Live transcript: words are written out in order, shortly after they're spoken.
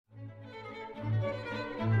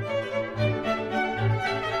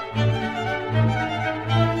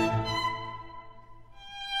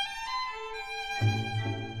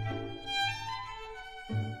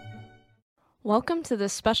Welcome to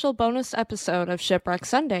this special bonus episode of Shipwreck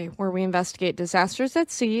Sunday, where we investigate disasters at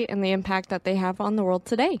sea and the impact that they have on the world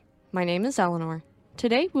today. My name is Eleanor.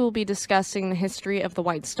 Today we will be discussing the history of the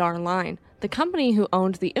White Star Line, the company who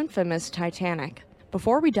owned the infamous Titanic.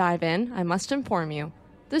 Before we dive in, I must inform you,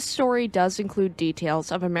 this story does include details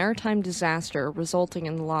of a maritime disaster resulting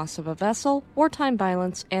in the loss of a vessel, wartime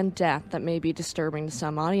violence, and death that may be disturbing to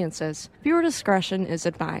some audiences. Viewer discretion is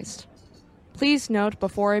advised. Please note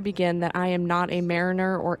before I begin that I am not a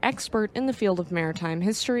mariner or expert in the field of maritime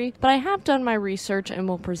history, but I have done my research and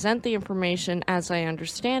will present the information as I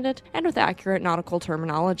understand it and with accurate nautical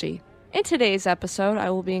terminology. In today's episode, I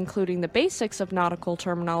will be including the basics of nautical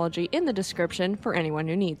terminology in the description for anyone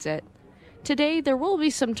who needs it. Today, there will be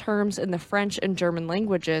some terms in the French and German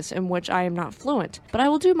languages in which I am not fluent, but I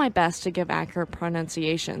will do my best to give accurate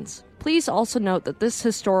pronunciations. Please also note that this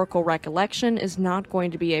historical recollection is not going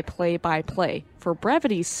to be a play-by-play. For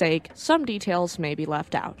brevity's sake, some details may be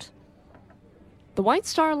left out. The White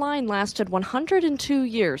Star Line lasted 102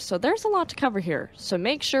 years, so there's a lot to cover here, so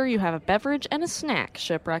make sure you have a beverage and a snack,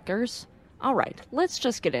 shipwreckers. Alright, let's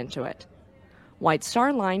just get into it. White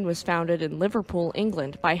Star Line was founded in Liverpool,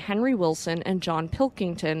 England by Henry Wilson and John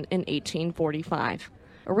Pilkington in 1845.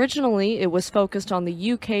 Originally, it was focused on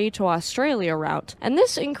the UK to Australia route, and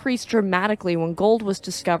this increased dramatically when gold was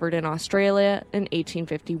discovered in Australia in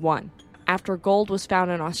 1851. After gold was found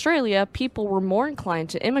in Australia, people were more inclined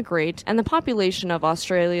to immigrate, and the population of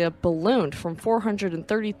Australia ballooned from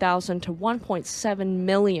 430,000 to 1.7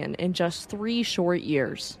 million in just 3 short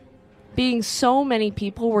years. Being so many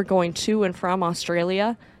people were going to and from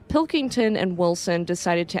Australia, Pilkington and Wilson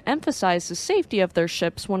decided to emphasize the safety of their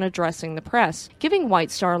ships when addressing the press, giving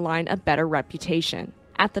White Star Line a better reputation.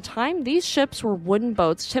 At the time, these ships were wooden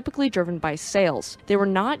boats typically driven by sails. They were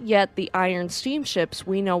not yet the iron steamships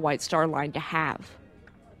we know White Star Line to have.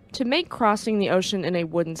 To make crossing the ocean in a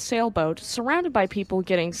wooden sailboat, surrounded by people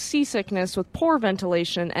getting seasickness with poor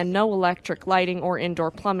ventilation and no electric lighting or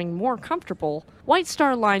indoor plumbing more comfortable, White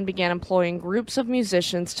Star Line began employing groups of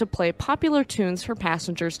musicians to play popular tunes for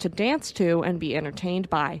passengers to dance to and be entertained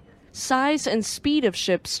by. Size and speed of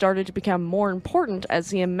ships started to become more important as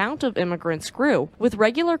the amount of immigrants grew, with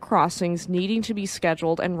regular crossings needing to be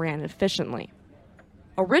scheduled and ran efficiently.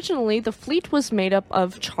 Originally, the fleet was made up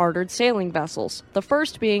of chartered sailing vessels, the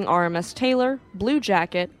first being RMS Taylor, Blue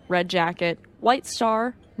Jacket, Red Jacket, White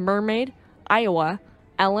Star, Mermaid, Iowa,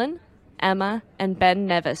 Ellen, Emma, and Ben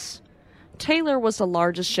Nevis. Taylor was the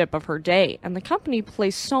largest ship of her day, and the company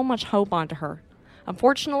placed so much hope onto her.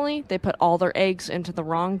 Unfortunately, they put all their eggs into the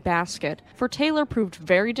wrong basket, for Taylor proved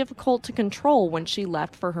very difficult to control when she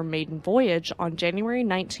left for her maiden voyage on January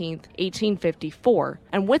 19, 1854,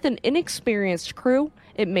 and with an inexperienced crew,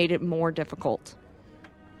 it made it more difficult.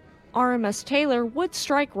 RMS Taylor would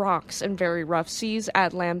strike rocks in very rough seas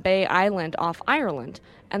at Lambay Island off Ireland,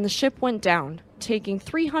 and the ship went down, taking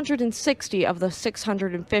 360 of the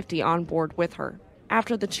 650 on board with her.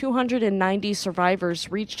 After the 290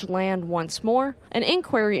 survivors reached land once more, an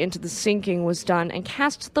inquiry into the sinking was done and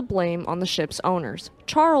cast the blame on the ship's owners,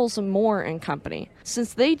 Charles Moore and Company,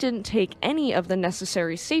 since they didn't take any of the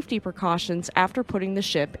necessary safety precautions after putting the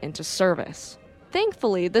ship into service.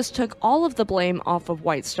 Thankfully, this took all of the blame off of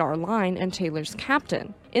White Star Line and Taylor's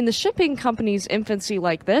captain. In the shipping company's infancy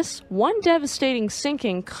like this, one devastating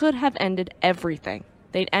sinking could have ended everything.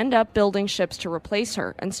 They'd end up building ships to replace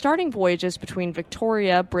her and starting voyages between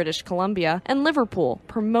Victoria, British Columbia, and Liverpool,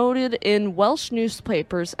 promoted in Welsh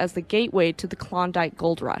newspapers as the gateway to the Klondike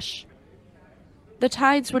Gold Rush. The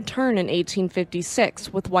tides would turn in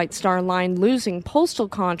 1856, with White Star Line losing postal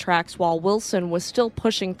contracts while Wilson was still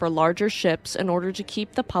pushing for larger ships in order to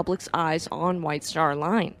keep the public's eyes on White Star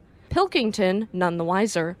Line. Pilkington, none the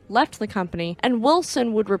wiser, left the company, and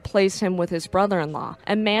Wilson would replace him with his brother-in-law,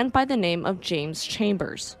 a man by the name of James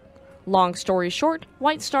Chambers. Long story short,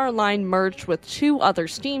 White Star Line merged with 2 other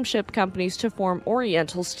steamship companies to form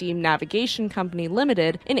Oriental Steam Navigation Company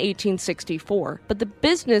Limited in 1864, but the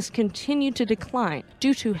business continued to decline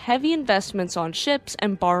due to heavy investments on ships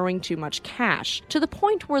and borrowing too much cash, to the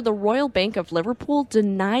point where the Royal Bank of Liverpool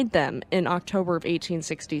denied them in October of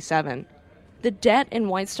 1867. The debt in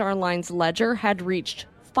White Star Line's ledger had reached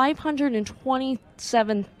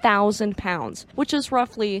 £527,000, which is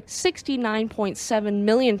roughly £69.7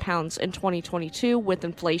 million in 2022 with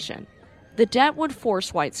inflation. The debt would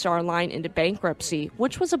force White Star Line into bankruptcy,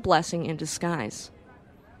 which was a blessing in disguise.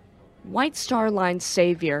 White Star Line's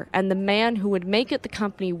savior and the man who would make it the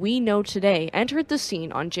company we know today entered the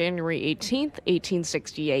scene on January 18,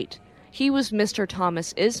 1868. He was Mr.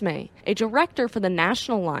 Thomas Ismay, a director for the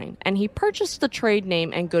National Line, and he purchased the trade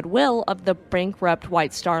name and goodwill of the bankrupt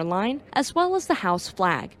White Star Line, as well as the house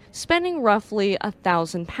flag, spending roughly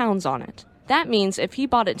 £1,000 on it. That means if he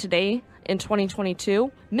bought it today, in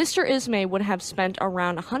 2022, Mr. Ismay would have spent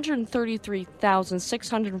around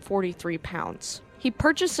 £133,643. He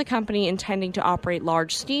purchased the company intending to operate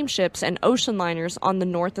large steamships and ocean liners on the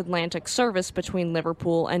North Atlantic service between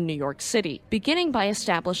Liverpool and New York City, beginning by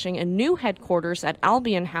establishing a new headquarters at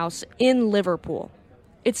Albion House in Liverpool.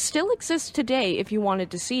 It still exists today if you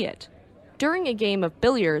wanted to see it. During a game of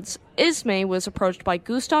billiards, Ismay was approached by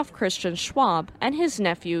Gustav Christian Schwab and his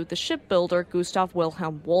nephew, the shipbuilder Gustav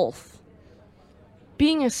Wilhelm Wolff.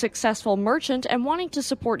 Being a successful merchant and wanting to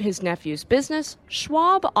support his nephew's business,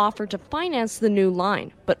 Schwab offered to finance the new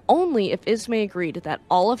line, but only if Ismay agreed that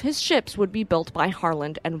all of his ships would be built by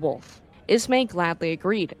Harland and Wolff. Ismay gladly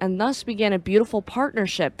agreed, and thus began a beautiful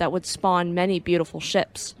partnership that would spawn many beautiful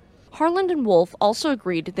ships. Harland and Wolff also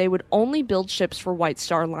agreed they would only build ships for White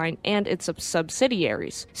Star Line and its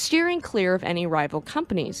subsidiaries, steering clear of any rival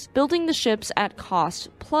companies, building the ships at cost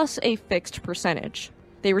plus a fixed percentage.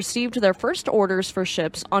 They received their first orders for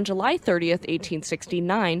ships on July 30th,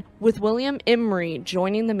 1869, with William Imrie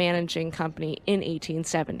joining the managing company in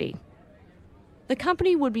 1870. The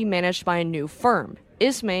company would be managed by a new firm,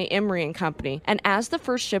 Ismay, Imrie & Company, and as the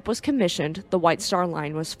first ship was commissioned, the White Star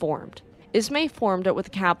Line was formed. Ismay formed it with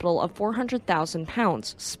a capital of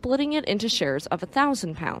 £400,000, splitting it into shares of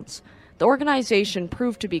 £1,000. The organization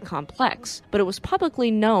proved to be complex, but it was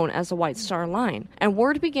publicly known as the White Star Line, and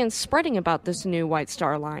word began spreading about this new White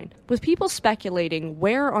Star Line, with people speculating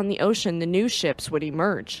where on the ocean the new ships would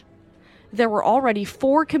emerge. There were already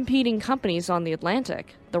 4 competing companies on the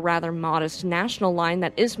Atlantic: the rather modest National Line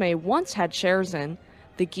that Ismay once had shares in,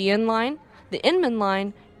 the Guion Line, the Inman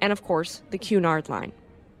Line, and of course the Cunard Line.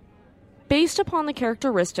 Based upon the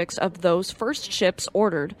characteristics of those first ships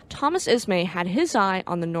ordered, Thomas Ismay had his eye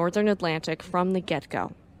on the northern Atlantic from the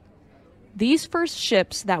get-go. These first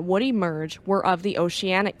ships that would emerge were of the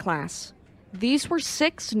Oceanic class. These were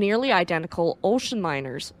 6 nearly identical ocean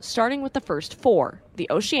liners, starting with the first 4, the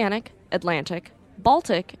Oceanic, Atlantic,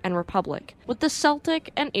 Baltic, and Republic, with the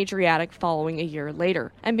Celtic and Adriatic following a year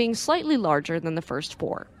later, and being slightly larger than the first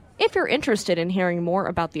 4. If you're interested in hearing more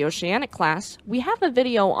about the Oceanic class, we have a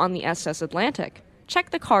video on the SS Atlantic.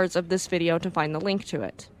 Check the cards of this video to find the link to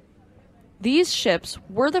it. These ships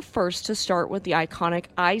were the first to start with the iconic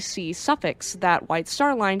IC suffix that White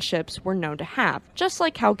Star Line ships were known to have, just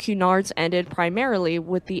like how Cunard's ended primarily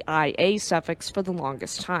with the IA suffix for the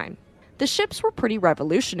longest time. The ships were pretty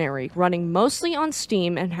revolutionary, running mostly on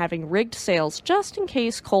steam and having rigged sails just in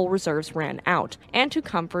case coal reserves ran out, and to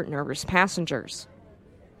comfort nervous passengers.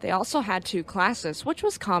 They also had 2 classes, which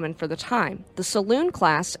was common for the time, the saloon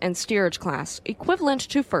class and steerage class, equivalent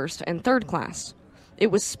to first and third class. It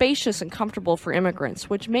was spacious and comfortable for immigrants,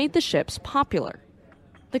 which made the ships popular.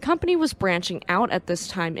 The company was branching out at this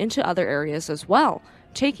time into other areas as well,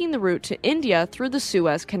 taking the route to India through the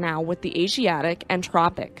Suez Canal with the Asiatic and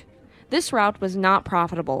Tropic. This route was not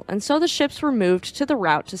profitable, and so the ships were moved to the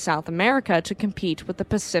route to South America to compete with the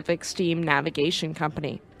Pacific Steam Navigation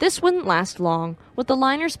Company. This wouldn't last long, with the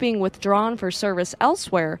liners being withdrawn for service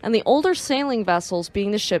elsewhere and the older sailing vessels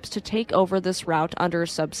being the ships to take over this route under a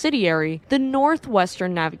subsidiary, the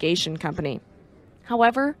Northwestern Navigation Company.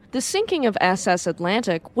 However, the sinking of SS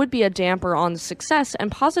Atlantic would be a damper on the success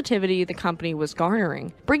and positivity the company was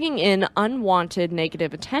garnering, bringing in unwanted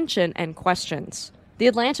negative attention and questions. The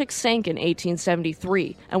Atlantic sank in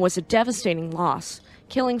 1873 and was a devastating loss,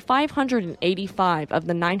 killing 585 of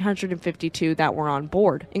the 952 that were on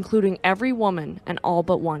board, including every woman and all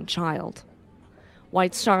but 1 child.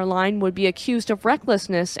 White Star Line would be accused of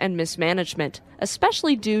recklessness and mismanagement,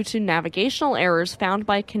 especially due to navigational errors found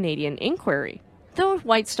by a Canadian inquiry. Though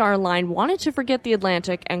White Star Line wanted to forget the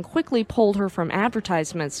Atlantic and quickly pulled her from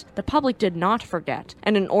advertisements, the public did not forget,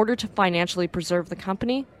 and in order to financially preserve the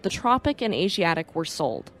company, the Tropic and Asiatic were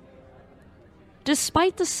sold.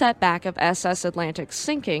 Despite the setback of SS Atlantic's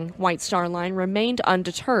sinking, White Star Line remained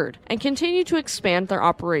undeterred and continued to expand their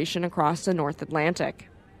operation across the North Atlantic.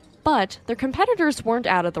 But their competitors weren't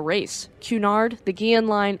out of the race. Cunard, the Guion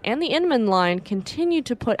Line, and the Inman Line continued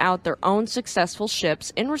to put out their own successful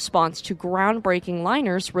ships in response to groundbreaking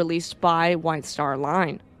liners released by White Star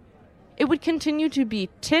Line. It would continue to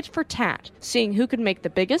be tit for tat, seeing who could make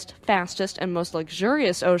the biggest, fastest, and most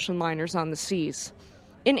luxurious ocean liners on the seas.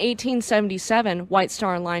 In 1877, White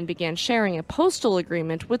Star Line began sharing a postal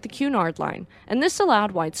agreement with the Cunard Line, and this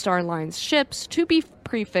allowed White Star Line's ships to be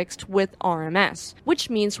prefixed with RMS,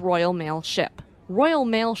 which means Royal Mail Ship. Royal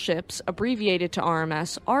Mail ships, abbreviated to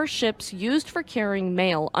RMS, are ships used for carrying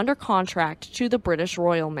mail under contract to the British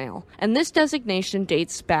Royal Mail, and this designation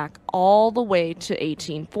dates back all the way to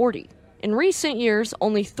 1840. In recent years,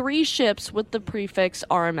 only 3 ships with the prefix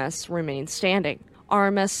RMS remain standing.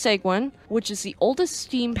 RMS Seguin, which is the oldest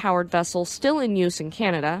steam-powered vessel still in use in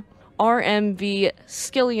Canada, RMV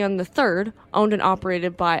Skillion III, owned and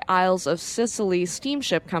operated by Isles of Sicily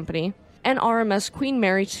Steamship Company, and RMS Queen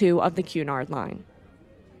Mary II of the Cunard Line.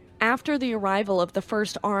 After the arrival of the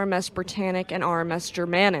first RMS Britannic and RMS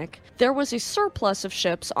Germanic, there was a surplus of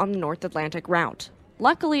ships on the North Atlantic route.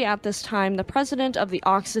 Luckily, at this time, the president of the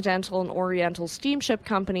Occidental and Oriental Steamship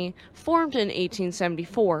Company, formed in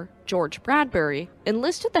 1874, George Bradbury,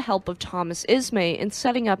 enlisted the help of Thomas Ismay in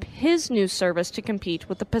setting up his new service to compete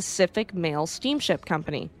with the Pacific Mail Steamship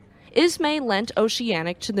Company. Ismay lent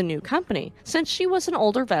Oceanic to the new company, since she was an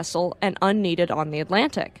older vessel and unneeded on the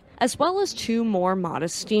Atlantic, as well as 2 more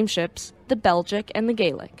modest steamships, the Belgic and the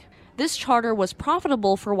Gaelic. This charter was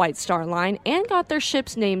profitable for White Star Line and got their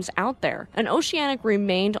ships' names out there, and Oceanic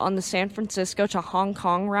remained on the San Francisco to Hong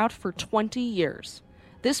Kong route for 20 years.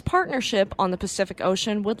 This partnership on the Pacific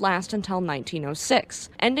Ocean would last until 1906,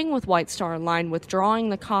 ending with White Star Line withdrawing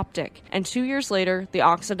the Coptic, and 2 years later, the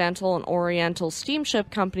Occidental and Oriental Steamship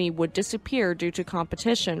Company would disappear due to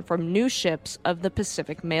competition from new ships of the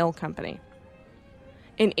Pacific Mail Company.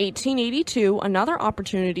 In 1882, another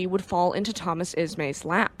opportunity would fall into Thomas Ismay's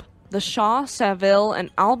lap. The Shaw, Saville,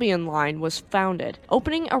 and Albion Line was founded,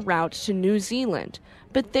 opening a route to New Zealand,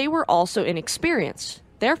 but they were also inexperienced.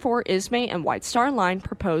 Therefore, Ismay and White Star Line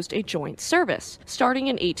proposed a joint service, starting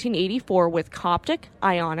in 1884 with Coptic,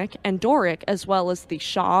 Ionic, and Doric, as well as the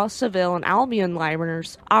Shaw, Saville, and Albion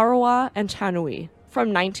liners Arawa and Tanui.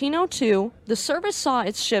 From 1902, the service saw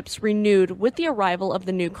its ships renewed with the arrival of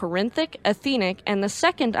the new Corinthic, Athenic, and the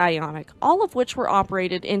second Ionic, all of which were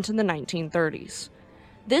operated into the 1930s.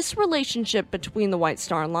 This relationship between the White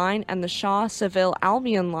Star Line and the Shaw, Saville,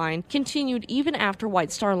 Albion Line continued even after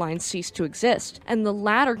White Star Line ceased to exist, and the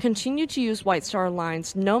latter continued to use White Star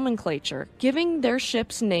Line's nomenclature, giving their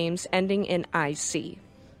ships names ending in IC.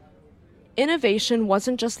 Innovation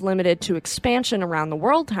wasn't just limited to expansion around the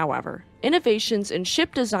world, however. Innovations in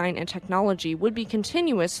ship design and technology would be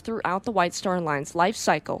continuous throughout the White Star Line's life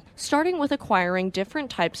cycle, starting with acquiring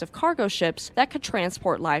different types of cargo ships that could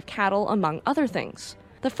transport live cattle, among other things.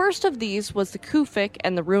 The first of these was the Kufic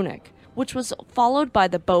and the Runic, which was followed by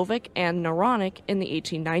the Bovic and Naronic in the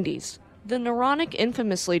 1890s. The Naronic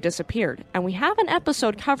infamously disappeared, and we have an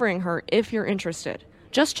episode covering her if you're interested.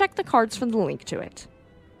 Just check the cards for the link to it.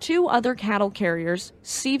 2 other cattle carriers,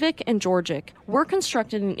 Seavic and Georgic, were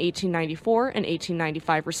constructed in 1894 and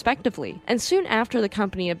 1895 respectively, and soon after the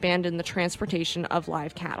company abandoned the transportation of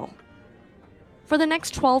live cattle. For the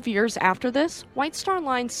next 12 years after this, White Star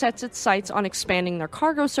Line sets its sights on expanding their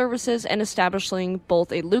cargo services and establishing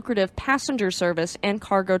both a lucrative passenger service and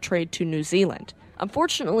cargo trade to New Zealand.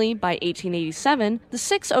 Unfortunately, by 1887, the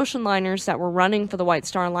 6 ocean liners that were running for the White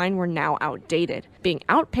Star Line were now outdated, being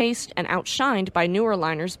outpaced and outshined by newer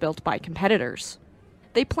liners built by competitors.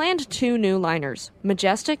 They planned 2 new liners,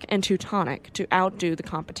 Majestic and Teutonic, to outdo the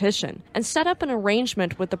competition, and set up an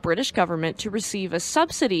arrangement with the British government to receive a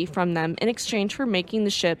subsidy from them in exchange for making the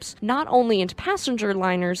ships not only into passenger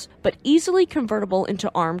liners, but easily convertible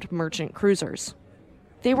into armed merchant cruisers.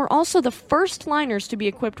 They were also the first liners to be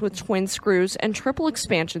equipped with twin screws and triple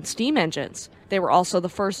expansion steam engines. They were also the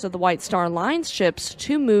first of the White Star Line's ships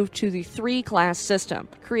to move to the 3-class system,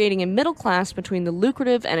 creating a middle class between the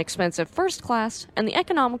lucrative and expensive first class and the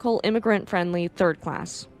economical, immigrant-friendly third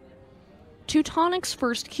class. Teutonic's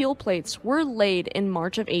first keel plates were laid in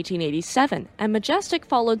March of 1887, and Majestic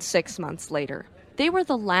followed 6 months later. They were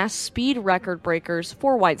the last speed record breakers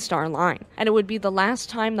for White Star Line, and it would be the last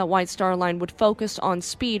time that White Star Line would focus on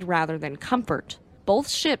speed rather than comfort. Both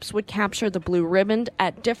ships would capture the blue ribbon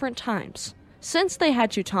at different times. Since they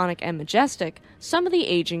had Teutonic and Majestic, some of the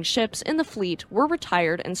aging ships in the fleet were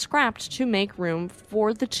retired and scrapped to make room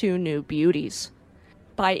for the 2 new beauties.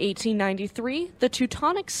 By 1893, the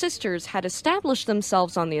Teutonic sisters had established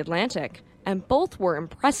themselves on the Atlantic, and both were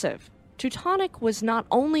impressive. Teutonic was not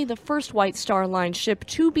only the first White Star Line ship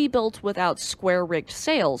to be built without square-rigged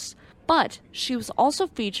sails, but she was also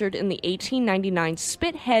featured in the 1899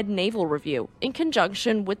 Spithead Naval Review in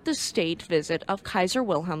conjunction with the state visit of Kaiser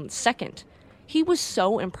Wilhelm II. He was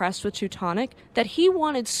so impressed with Teutonic that he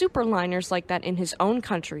wanted superliners like that in his own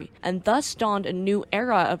country, and thus dawned a new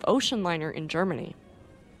era of ocean liner in Germany.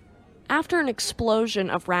 After an explosion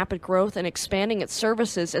of rapid growth and expanding its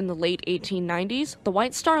services in the late 1890s, the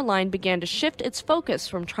White Star Line began to shift its focus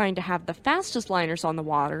from trying to have the fastest liners on the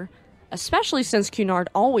water especially since Cunard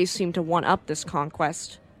always seemed to one-up this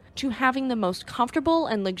conquest, to having the most comfortable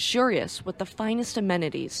and luxurious with the finest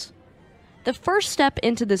amenities. The first step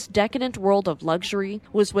into this decadent world of luxury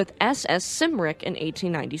was with SS Cymric in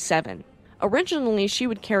 1897. Originally, she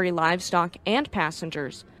would carry livestock and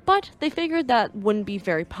passengers, but they figured that wouldn't be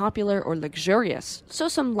very popular or luxurious, so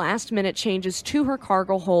some last-minute changes to her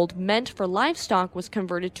cargo hold meant for livestock was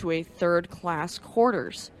converted to a third-class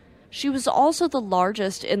quarters. She was also the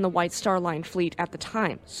largest in the White Star Line fleet at the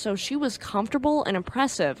time, so she was comfortable and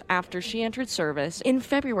impressive after she entered service in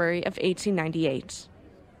February of 1898.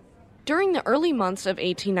 During the early months of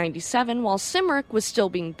 1897, while Cymric was still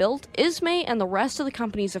being built, Ismay and the rest of the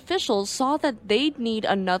company's officials saw that they'd need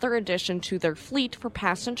another addition to their fleet for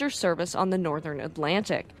passenger service on the northern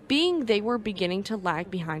Atlantic, being they were beginning to lag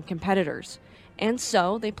behind competitors. And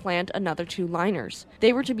so they planned another 2 liners.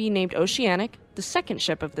 They were to be named Oceanic, the second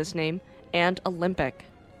ship of this name, and Olympic.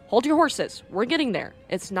 Hold your horses, we're getting there.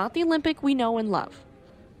 It's not the Olympic we know and love.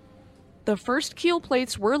 The first keel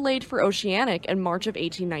plates were laid for Oceanic in March of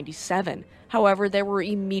 1897. However, there were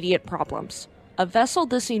immediate problems. A vessel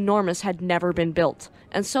this enormous had never been built,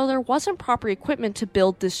 and so there wasn't proper equipment to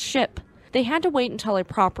build this ship. They had to wait until a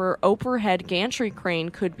proper overhead gantry crane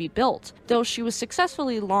could be built, though she was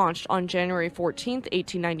successfully launched on January 14,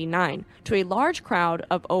 1899, to a large crowd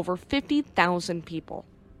of over 50,000 people.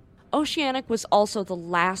 Oceanic was also the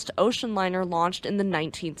last ocean liner launched in the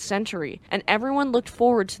 19th century, and everyone looked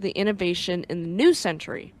forward to the innovation in the new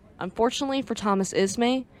century. Unfortunately for Thomas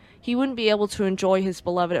Ismay, he wouldn't be able to enjoy his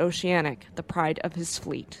beloved Oceanic, the pride of his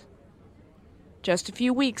fleet. Just a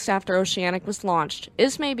few weeks after Oceanic was launched,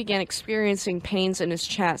 Ismay began experiencing pains in his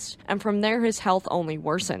chest, and from there his health only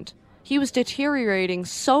worsened. He was deteriorating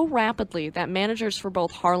so rapidly that managers for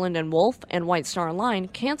both Harland and Wolff and White Star Line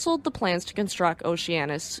canceled the plans to construct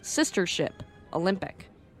Oceania's sister ship, Olympic.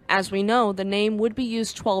 As we know, the name would be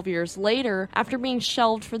used 12 years later after being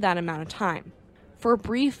shelved for that amount of time. For a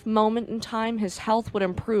brief moment in time, his health would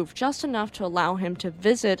improve just enough to allow him to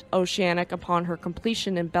visit Oceanic upon her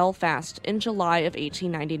completion in Belfast in July of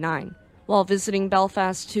 1899. While visiting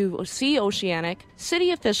Belfast to see Oceanic,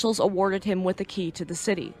 city officials awarded him with the key to the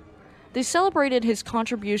city. They celebrated his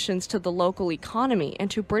contributions to the local economy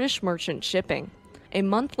and to British merchant shipping. A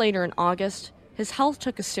month later in August, his health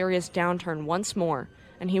took a serious downturn once more,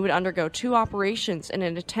 and he would undergo 2 operations in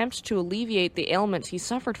an attempt to alleviate the ailments he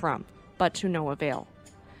suffered from, but to no avail.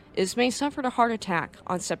 Ismay suffered a heart attack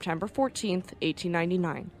on September 14,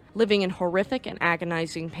 1899, living in horrific and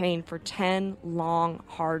agonizing pain for 10 long,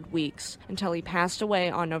 hard weeks, until he passed away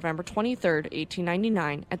on November 23,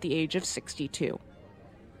 1899, at the age of 62.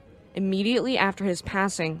 Immediately after his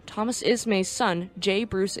passing, Thomas Ismay's son, J.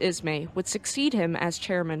 Bruce Ismay, would succeed him as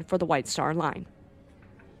chairman for the White Star Line.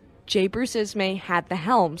 J. Bruce Ismay had the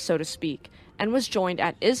helm, so to speak, and was joined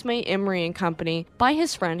at Ismay, Imrie and Company by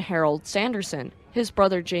his friend Harold Sanderson, his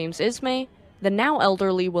brother James Ismay, the now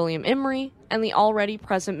elderly William Imrie, and the already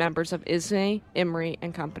present members of Ismay, Imrie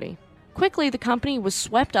and Company. Quickly, the company was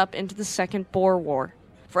swept up into the Second Boer War.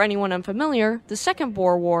 For anyone unfamiliar, the Second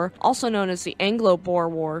Boer War, also known as the Anglo-Boer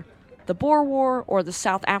War, the Boer War, or the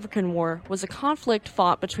South African War, was a conflict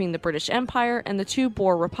fought between the British Empire and the 2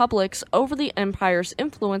 Boer republics over the empire's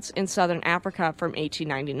influence in southern Africa from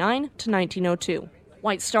 1899 to 1902.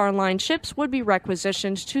 White Star Line ships would be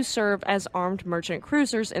requisitioned to serve as armed merchant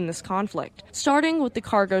cruisers in this conflict, starting with the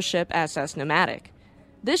cargo ship SS Nomadic.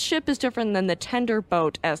 This ship is different than the tender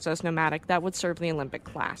boat SS Nomadic that would serve the Olympic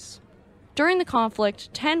class. During the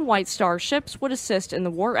conflict, 10 White Star ships would assist in the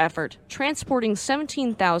war effort, transporting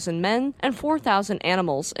 17,000 men and 4,000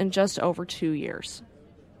 animals in just over 2 years.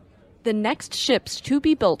 The next ships to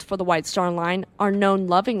be built for the White Star Line are known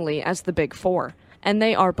lovingly as the Big Four, and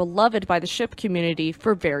they are beloved by the ship community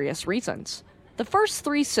for various reasons. The first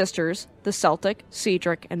 3 sisters, the Celtic,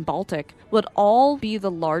 Seadric, and Baltic, would all be the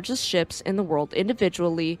largest ships in the world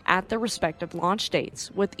individually at their respective launch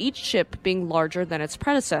dates, with each ship being larger than its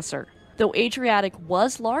predecessor. Though Adriatic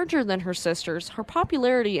was larger than her sisters, her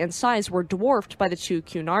popularity and size were dwarfed by the 2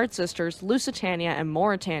 Cunard sisters, Lusitania and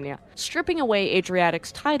Mauretania, stripping away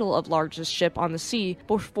Adriatic's title of largest ship on the sea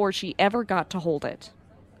before she ever got to hold it.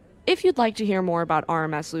 If you'd like to hear more about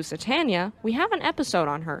RMS Lusitania, we have an episode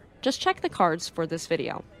on her. Just check the cards for this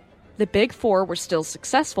video. The Big Four were still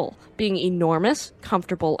successful, being enormous,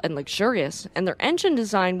 comfortable, and luxurious, and their engine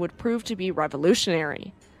design would prove to be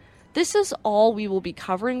revolutionary. This is all we will be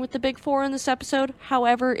covering with the Big Four in this episode.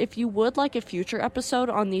 However, if you would like a future episode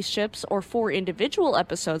on these ships or 4 individual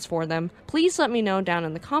episodes for them, please let me know down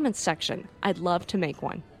in the comments section. I'd love to make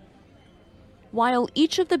one. While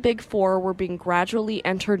each of the big four were being gradually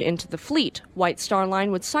entered into the fleet, White Star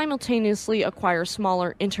Line would simultaneously acquire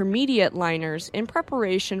smaller intermediate liners in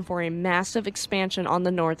preparation for a massive expansion on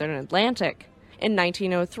the northern Atlantic. In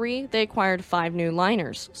 1903, they acquired 5 new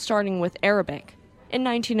liners, starting with Arabic. In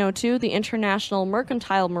 1902, the International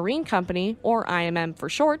Mercantile Marine Company, or IMM for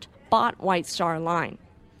short, bought White Star Line.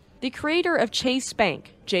 The creator of Chase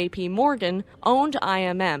Bank, J.P. Morgan, owned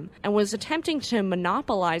IMM and was attempting to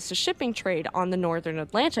monopolize the shipping trade on the northern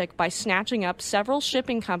Atlantic by snatching up several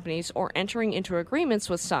shipping companies or entering into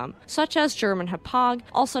agreements with some, such as German Hapag,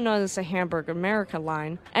 also known as the Hamburg America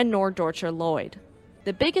Line, and Norddeutscher Lloyd.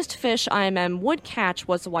 The biggest fish IMM would catch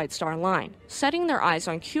was the White Star Line, setting their eyes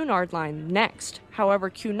on Cunard Line next.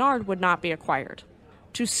 However, Cunard would not be acquired.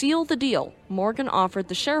 To seal the deal, Morgan offered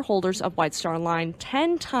the shareholders of White Star Line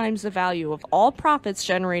 10 times the value of all profits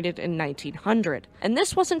generated in 1900. And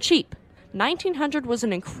this wasn't cheap. 1900 was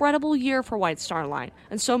an incredible year for White Star Line,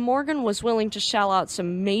 and so Morgan was willing to shell out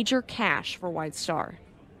some major cash for White Star.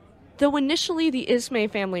 Though initially the Ismay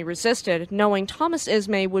family resisted, knowing Thomas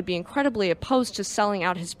Ismay would be incredibly opposed to selling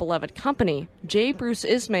out his beloved company, J. Bruce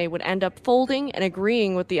Ismay would end up folding and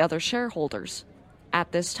agreeing with the other shareholders.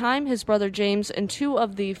 At this time, his brother James and 2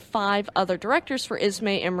 of the 5 other directors for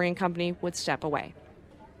Ismay and Marine Company would step away.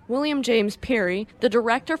 William James Peary, the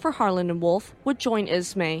director for Harland & Wolff, would join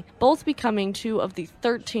Ismay, both becoming 2 of the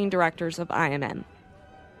 13 directors of IMM.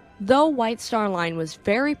 Though White Star Line was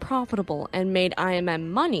very profitable and made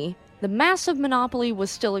IMM money, the massive monopoly was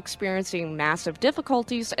still experiencing massive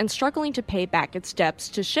difficulties and struggling to pay back its debts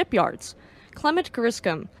to shipyards. Clement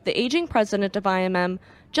Griscom, the aging president of IMM,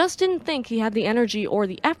 just didn't think he had the energy or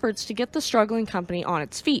the efforts to get the struggling company on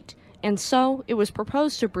its feet, and so it was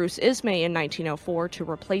proposed to Bruce Ismay in 1904 to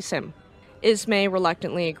replace him. Ismay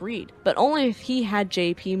reluctantly agreed, but only if he had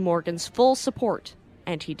J.P. Morgan's full support,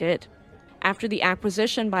 and he did. After the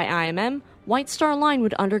acquisition by IMM, White Star Line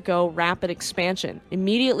would undergo rapid expansion,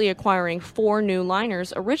 immediately acquiring 4 new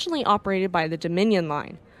liners originally operated by the Dominion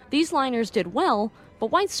Line. These liners did well,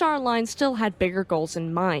 but White Star Line still had bigger goals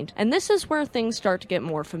in mind, and this is where things start to get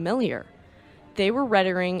more familiar. They were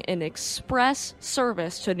rendering an express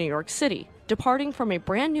service to New York City, departing from a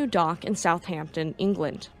brand new dock in Southampton,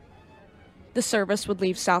 England. The service would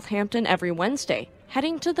leave Southampton every Wednesday,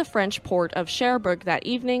 heading to the French port of Cherbourg that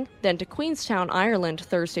evening, then to Queenstown, Ireland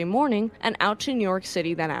Thursday morning, and out to New York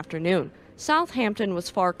City that afternoon. Southampton was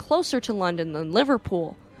far closer to London than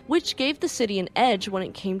Liverpool, which gave the city an edge when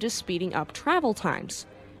it came to speeding up travel times.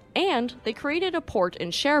 And they created a port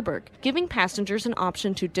in Cherbourg, giving passengers an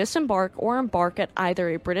option to disembark or embark at either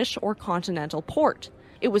a British or continental port.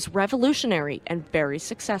 It was revolutionary and very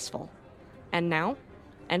successful. And now,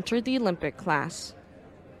 enter the Olympic class.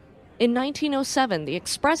 In 1907, the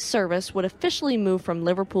express service would officially move from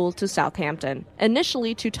Liverpool to Southampton.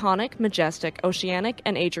 Initially, Teutonic, Majestic, Oceanic,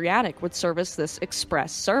 and Adriatic would service this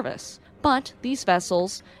express service. But these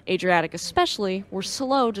vessels, Adriatic especially, were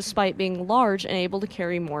slow despite being large and able to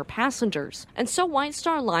carry more passengers. And so White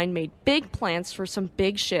Star Line made big plans for some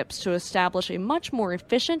big ships to establish a much more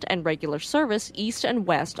efficient and regular service east and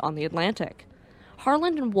west on the Atlantic.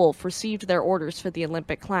 Harland & Wolff received their orders for the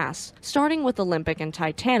Olympic class, starting with Olympic and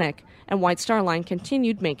Titanic, and White Star Line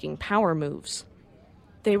continued making power moves.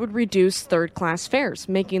 They would reduce third-class fares,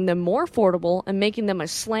 making them more affordable and making them a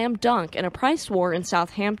slam dunk in a price war in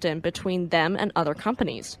Southampton between them and other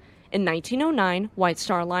companies. In 1909, White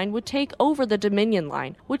Star Line would take over the Dominion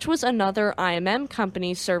Line, which was another IMM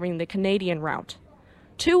company serving the Canadian route.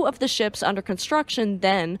 2 of the ships under construction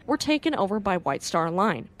then were taken over by White Star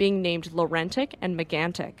Line, being named Laurentic and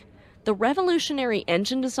Megantic. The revolutionary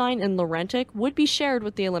engine design in Laurentic would be shared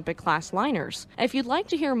with the Olympic-class liners. If you'd like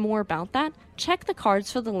to hear more about that, check the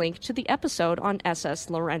cards for the link to the episode on SS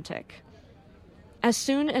Laurentic. As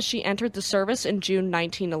soon as she entered the service in June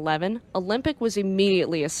 1911, Olympic was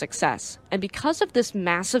immediately a success. And because of this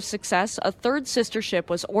massive success, a 3rd sister ship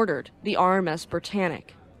was ordered, the RMS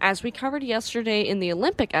Britannic. As we covered yesterday in the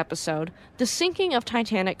Olympic episode, the sinking of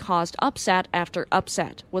Titanic caused upset after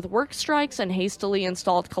upset, with work strikes and hastily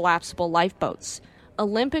installed collapsible lifeboats.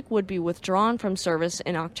 Olympic would be withdrawn from service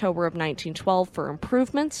in October of 1912 for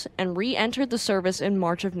improvements and re-entered the service in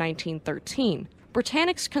March of 1913.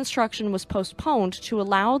 Britannic's construction was postponed to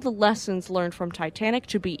allow the lessons learned from Titanic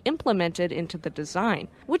to be implemented into the design,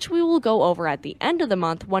 which we will go over at the end of the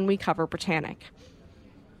month when we cover Britannic.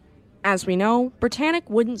 As we know, Britannic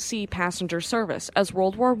wouldn't see passenger service as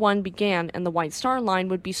World War I began and the White Star Line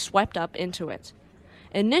would be swept up into it.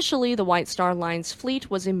 Initially, the White Star Line's fleet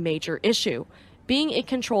was a major issue, being it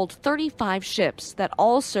controlled 35 ships that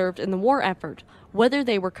all served in the war effort, whether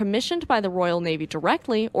they were commissioned by the Royal Navy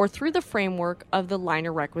directly or through the framework of the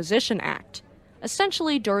Liner Requisition Act.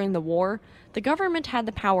 Essentially, during the war, the government had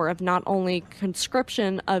the power of not only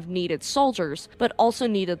conscription of needed soldiers, but also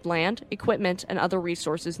needed land, equipment, and other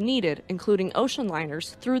resources needed, including ocean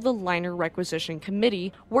liners, through the Liner Requisition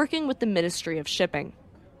Committee, working with the Ministry of Shipping.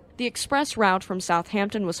 The express route from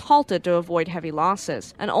Southampton was halted to avoid heavy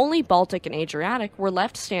losses, and only Baltic and Adriatic were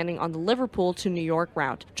left standing on the Liverpool to New York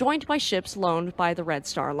route, joined by ships loaned by the Red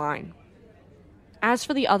Star Line. As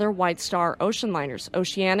for the other White Star ocean liners,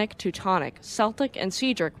 Oceanic, Teutonic, Celtic, and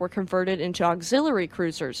Cedric were converted into auxiliary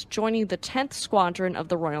cruisers, joining the 10th Squadron of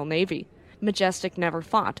the Royal Navy. Majestic never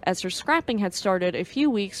fought, as her scrapping had started a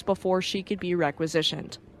few weeks before she could be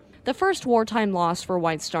requisitioned. The first wartime loss for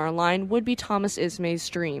White Star Line would be Thomas Ismay's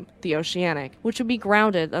Dream, the Oceanic, which would be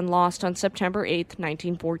grounded and lost on September 8,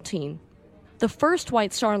 1914. The first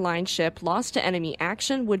White Star Line ship lost to enemy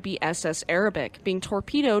action would be SS Arabic, being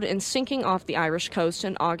torpedoed and sinking off the Irish coast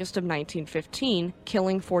in August of 1915,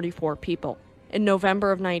 killing 44 people. In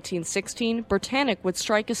November of 1916, Britannic would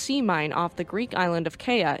strike a sea mine off the Greek island of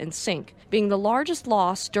Kea and sink, being the largest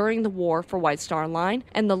loss during the war for White Star Line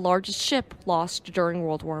and the largest ship lost during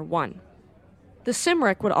World War I. The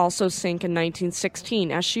Cymric would also sink in 1916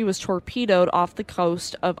 as she was torpedoed off the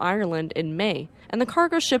coast of Ireland in May, and the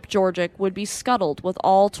cargo ship Georgic would be scuttled with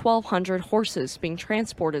all 1,200 horses being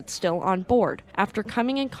transported still on board after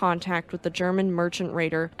coming in contact with the German merchant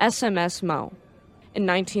raider SMS Mo. In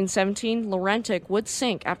 1917, Laurentic would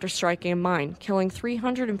sink after striking a mine, killing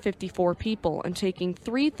 354 people and taking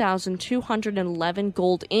 3,211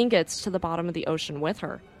 gold ingots to the bottom of the ocean with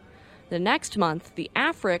her. The next month, the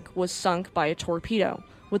Afric was sunk by a torpedo,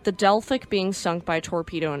 with the Delphic being sunk by a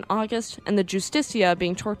torpedo in August and the Justicia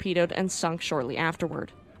being torpedoed and sunk shortly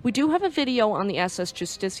afterward. We do have a video on the SS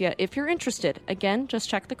Justicia if you're interested. Again, just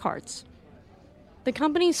check the cards. The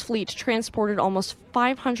company's fleet transported almost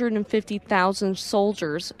 550,000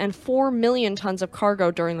 soldiers and 4 million tons of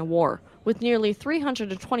cargo during the war, with nearly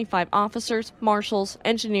 325 officers, marshals,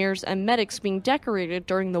 engineers, and medics being decorated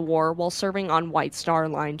during the war while serving on White Star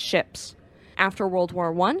Line ships. After World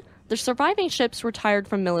War I, the surviving ships retired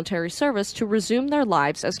from military service to resume their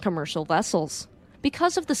lives as commercial vessels.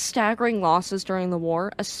 Because of the staggering losses during the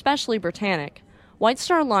war, especially Britannic, White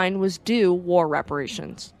Star Line was due war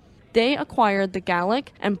reparations. They acquired the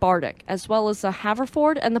Gallic and Bardic, as well as the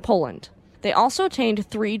Haverford and the Poland. They also obtained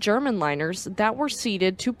 3 German liners that were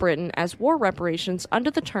ceded to Britain as war reparations under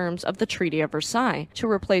the terms of the Treaty of Versailles to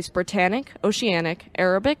replace Britannic, Oceanic,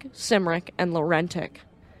 Arabic, Cymric, and Laurentic.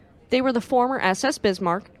 They were the former SS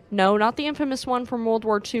Bismarck, no, not the infamous one from World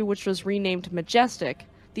War II which was renamed Majestic,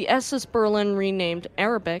 the SS Berlin renamed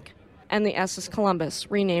Arabic, and the SS Columbus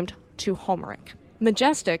renamed to Homeric.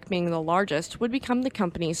 Majestic, being the largest, would become the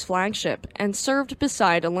company's flagship and served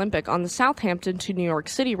beside Olympic on the Southampton to New York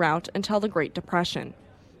City route until the Great Depression.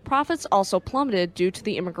 Profits also plummeted due to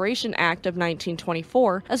the Immigration Act of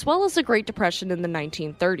 1924, as well as the Great Depression in the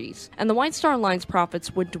 1930s, and the White Star Line's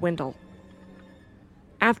profits would dwindle.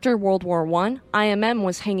 After World War I, IMM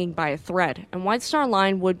was hanging by a thread, and White Star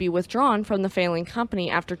Line would be withdrawn from the failing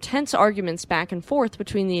company after tense arguments back and forth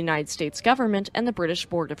between the United States government and the British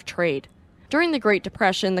Board of Trade. During the Great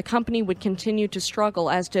Depression, the company would continue to struggle,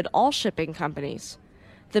 as did all shipping companies.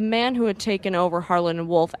 The man who had taken over Harland &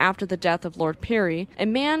 Wolff after the death of Lord Pirrie, a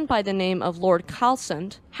man by the name of Lord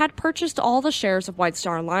Chalcant, had purchased all the shares of White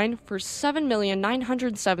Star Line for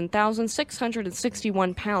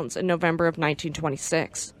 £7,907,661 in November of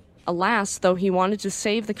 1926. Alas, though he wanted to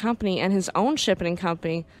save the company and his own shipping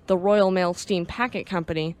company, the Royal Mail Steam Packet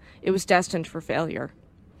Company, it was destined for failure.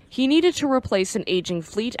 He needed to replace an aging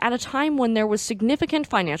fleet at a time when there was significant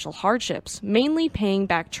financial hardships, mainly paying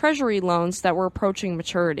back treasury loans that were approaching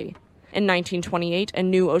maturity. In 1928, a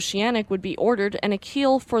new Oceanic would be ordered and a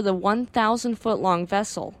keel for the 1,000-foot-long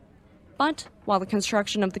vessel. But, while the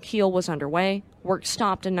construction of the keel was underway, work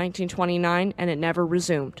stopped in 1929 and it never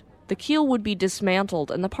resumed. The keel would be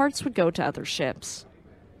dismantled and the parts would go to other ships.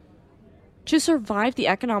 To survive the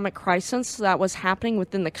economic crisis that was happening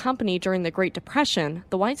within the company during the Great Depression,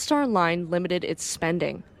 the White Star Line limited its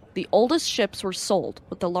spending. The oldest ships were sold,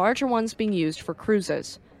 with the larger ones being used for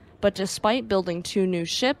cruises. But despite building 2 new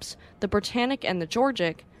ships, the Britannic and the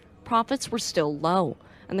Georgic, profits were still low,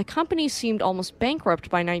 and the company seemed almost bankrupt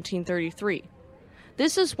by 1933.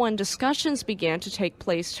 This is when discussions began to take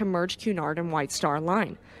place to merge Cunard and White Star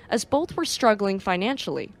Line, as both were struggling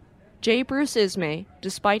financially. J. Bruce Ismay,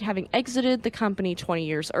 despite having exited the company 20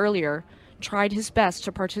 years earlier, tried his best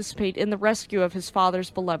to participate in the rescue of his father's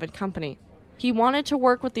beloved company. He wanted to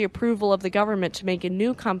work with the approval of the government to make a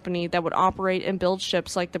new company that would operate and build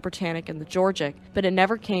ships like the Britannic and the Georgic, but it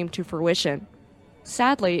never came to fruition.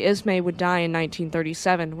 Sadly, Ismay would die in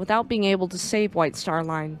 1937 without being able to save White Star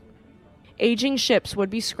Line. Aging ships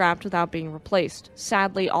would be scrapped without being replaced.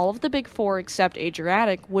 Sadly, all of the Big Four except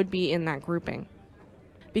Adriatic would be in that grouping.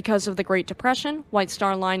 Because of the Great Depression, White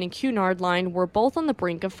Star Line and Cunard Line were both on the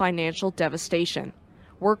brink of financial devastation.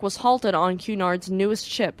 Work was halted on Cunard's newest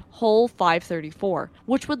ship, Hull 534,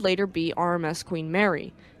 which would later be RMS Queen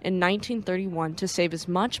Mary, in 1931 to save as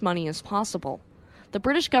much money as possible. The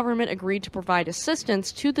British government agreed to provide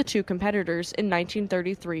assistance to the two competitors in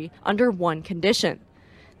 1933 under one condition.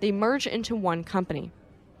 They merge into one company.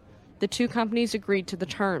 The two companies agreed to the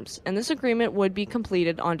terms, and this agreement would be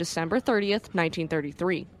completed on December 30th,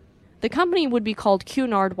 1933. The company would be called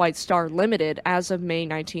Cunard White Star Limited as of May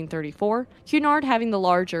 1934, Cunard having the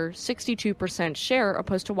larger 62% share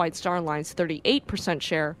opposed to White Star Line's 38%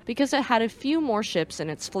 share because it had a few more ships in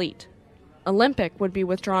its fleet. Olympic would be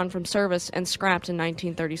withdrawn from service and scrapped in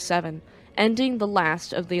 1937, ending the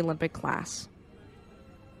last of the Olympic class.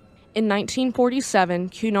 In 1947,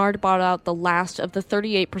 Cunard bought out the last of the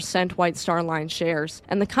 38% White Star Line shares,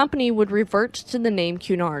 and the company would revert to the name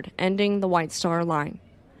Cunard, ending the White Star Line.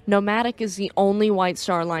 Nomadic is the only White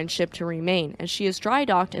Star Line ship to remain, as she is dry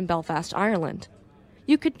docked in Belfast, Ireland.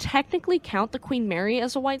 You could technically count the Queen Mary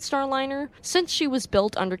as a White Star Liner, since she was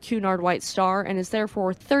built under Cunard White Star and is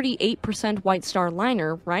therefore 38% White Star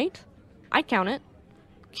Liner, right? I'd count it.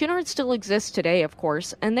 Cunard still exists today, of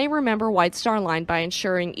course, and they remember White Star Line by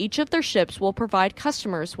ensuring each of their ships will provide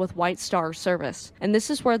customers with White Star service, and this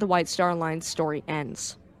is where the White Star Line's story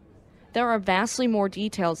ends. There are vastly more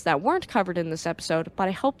details that weren't covered in this episode, but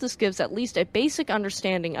I hope this gives at least a basic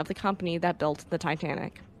understanding of the company that built the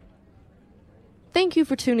Titanic. Thank you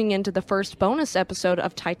for tuning in to the first bonus episode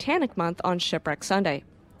of Titanic Month on Shipwreck Sunday.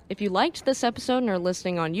 If you liked this episode and are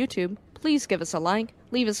listening on YouTube, please give us a like,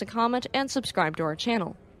 leave us a comment, and subscribe to our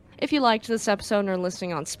channel. If you liked this episode and are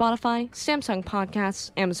listening on Spotify, Samsung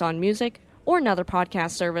Podcasts, Amazon Music, or another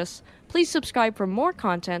podcast service, please subscribe for more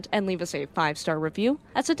content and leave us a 5-star review,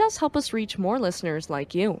 as it does help us reach more listeners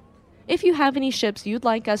like you. If you have any ships you'd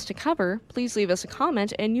like us to cover, please leave us a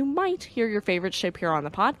comment and you might hear your favorite ship here on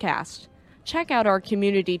the podcast. Check out our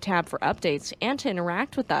community tab for updates and to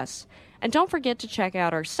interact with us. And don't forget to check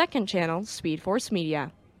out our second channel, Speed Force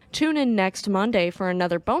Media. Tune in next Monday for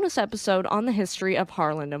another bonus episode on the history of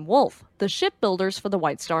Harland and Wolff, the shipbuilders for the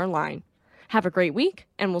White Star Line. Have a great week,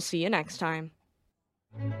 and we'll see you next time.